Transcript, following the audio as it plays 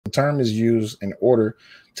term is used in order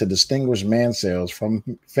to distinguish man cells from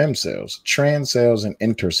femcells, trans cells, and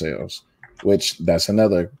intercells, which that's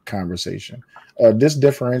another conversation. This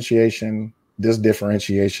differentiation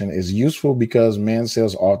is useful because man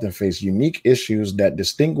cells often face unique issues that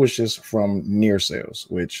distinguishes from near cells,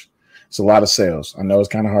 which it's a lot of cells. I know it's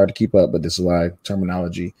kind of hard to keep up, but this is why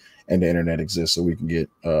terminology and the internet exists so we can get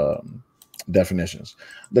definitions.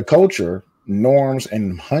 The culture, norms,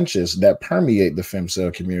 and hunches that permeate the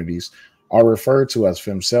femcel communities are referred to as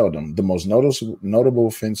femceldom. The most notable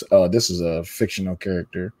this is a fictional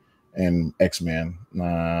character in X-Men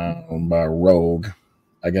by Rogue,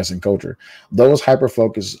 I guess, in culture. Those hyper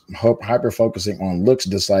focusing on looks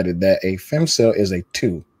decided that a femcel is a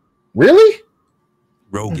 2. Really?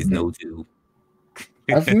 Rogue is no 2.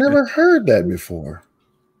 I've never heard that before.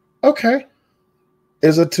 Okay.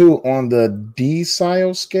 Is a 2 on the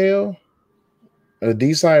decile scale? A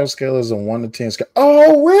decile scale is a 1 to 10 scale.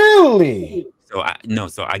 Oh, really? So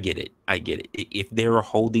I get it. I get it. If they were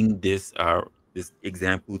holding this this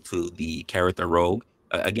example to the character Rogue,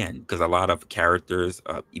 again, because a lot of characters,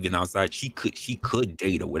 even outside, she could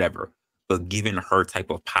date or whatever, but given her type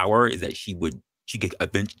of power, is that she could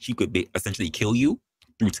essentially kill you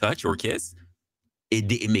through touch or kiss. It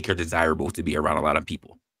didn't make her desirable to be around a lot of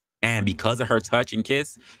people, and because of her touch and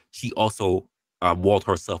kiss, she also walled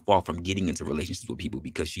herself off from getting into relationships with people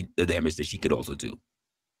because the damage that she could also do.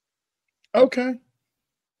 Okay,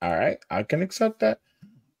 all right, I can accept that.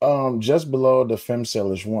 Just below the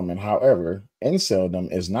femcelish woman, however,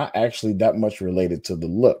 inceldom is not actually that much related to the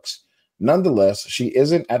looks. Nonetheless, she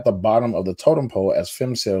isn't at the bottom of the totem pole as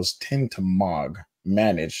femcels tend to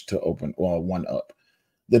manage to open one up.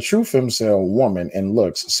 The true femcel woman in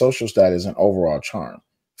looks, social status, and overall charm.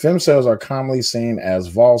 Femcels are commonly seen as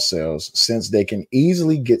volcels since they can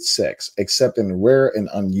easily get sex, except in rare and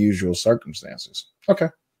unusual circumstances. Okay,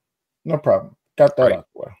 no problem. Got that out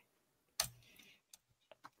the way.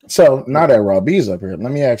 So now that Robbie's up here,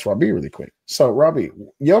 let me ask Robbie really quick. So Robbie,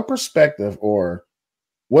 your perspective or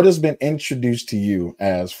what has been introduced to you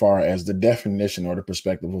as far as the definition or the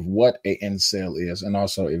perspective of what a incel is? And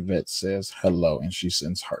also Yvette says hello and she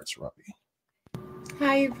sends hearts, Robbie.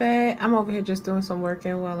 Hi Yvette. I'm over here just doing some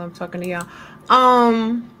working while I'm talking to y'all.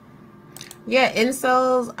 Yeah,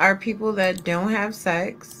 incels are people that don't have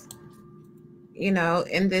sex. You know,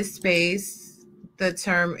 in this space, the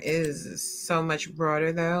term is so much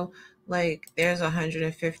broader though. Like there's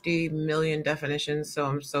 150 million definitions, so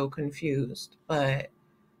I'm so confused. But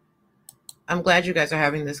I'm glad you guys are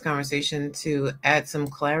having this conversation to add some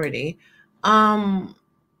clarity.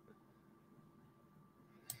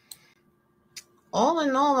 All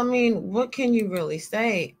in all, I mean, what can you really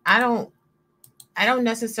say? I don't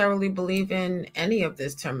necessarily believe in any of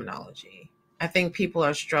this terminology. I think people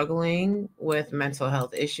are struggling with mental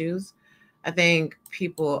health issues. I think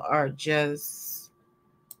people are just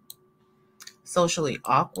socially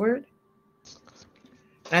awkward.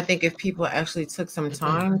 And I think if people actually took some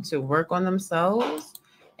time to work on themselves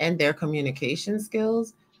and their communication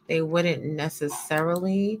skills, they wouldn't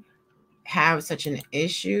necessarily have such an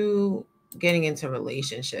issue getting into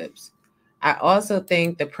relationships. I also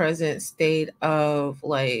think the present state of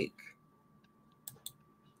like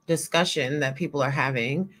discussion that people are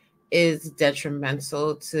having is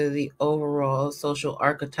detrimental to the overall social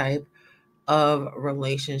archetype of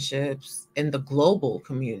relationships in the global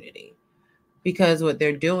community. Because what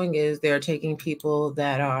they're doing is they're taking people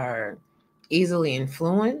that are easily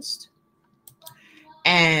influenced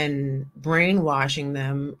and brainwashing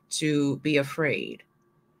them to be afraid.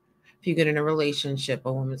 If you get in a relationship,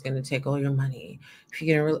 a woman's going to take all your money. If you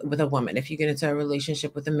get with a woman, if you get into a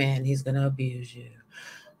relationship with a man, he's going to abuse you.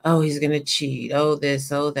 Oh, he's going to cheat. Oh,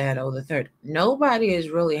 this, oh, that, oh, the third. Nobody is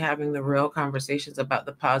really having the real conversations about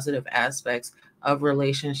the positive aspects of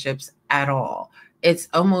relationships at all. It's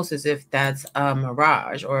almost as if that's a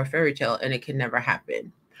mirage or a fairy tale and it can never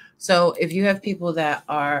happen. So if you have people that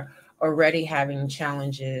are already having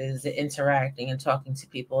challenges interacting and talking to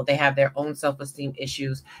people, they have their own self-esteem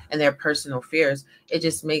issues and their personal fears, it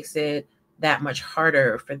just makes it that much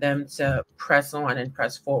harder for them to press on and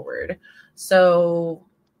press forward. So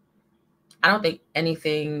I don't think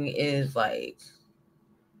anything is like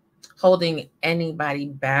holding anybody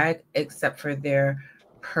back except for their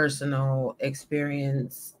personal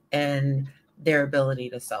experience and their ability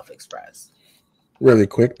to self-express. Really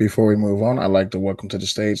quick before we move on, I'd like to welcome to the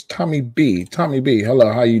stage Tommy B. Tommy B,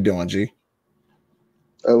 hello, how you doing, G?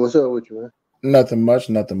 What's up with you, man? Nothing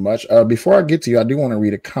much. Before I get to you, I do want to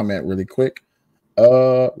read a comment really quick.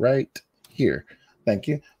 Right here. Thank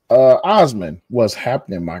you. Osman, what's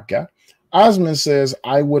happening, my guy? Osmond says,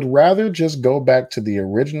 I would rather just go back to the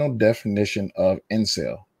original definition of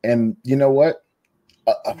incel. And you know what?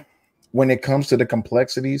 When it comes to the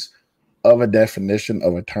complexities of a definition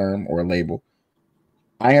of a term or a label,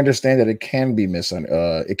 I understand that it can be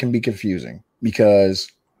it can be confusing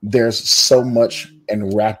because there's so much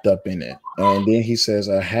and wrapped up in it. And then he says,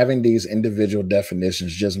 having these individual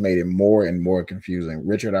definitions just made it more and more confusing.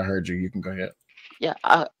 Richard, I heard you. You can go ahead. Yeah,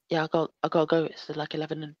 I gotta go. It's like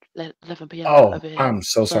 11 p.m. Oh, over here. I'm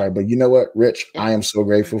so sorry. But you know what, Rich? Yeah. I am so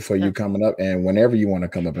grateful for Yeah. you coming up. And whenever you want to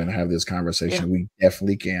come up and have this conversation, we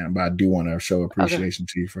definitely can. But I do want to show appreciation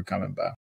to you for coming by.